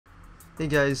Hey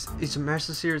guys,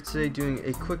 Hfmasters here today doing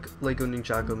a quick LEGO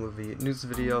Ninjago movie news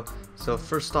video. So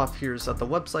first off here is that the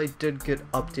website did get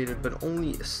updated, but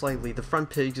only slightly. The front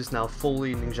page is now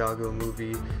fully Ninjago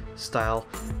movie style,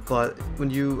 but when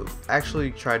you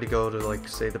actually try to go to, like,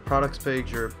 say the products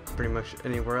page or pretty much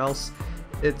anywhere else,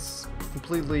 it's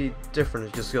completely different.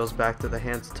 It just goes back to the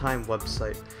Hands of Time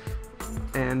website.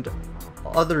 And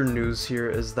other news here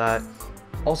is that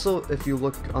also, if you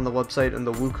look on the website in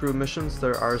the Woo Crew missions,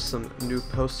 there are some new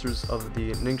posters of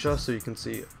the ninja, so you can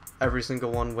see every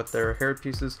single one with their hair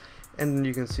pieces, and then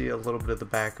you can see a little bit of the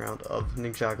background of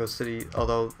Ninjago City,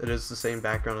 although it is the same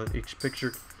background on each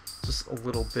picture. Just a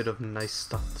little bit of nice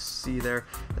stuff to see there.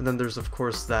 And then there's of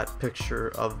course that picture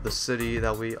of the city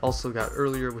that we also got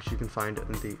earlier, which you can find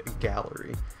in the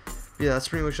gallery. Yeah, that's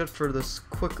pretty much it for this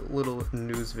quick little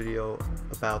news video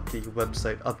about the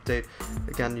website update.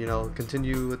 Again,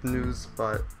 continue with news,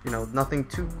 but, nothing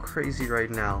too crazy right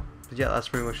now. But yeah, that's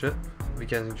pretty much it. Hope you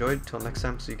guys enjoyed. Till next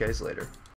time, see you guys later.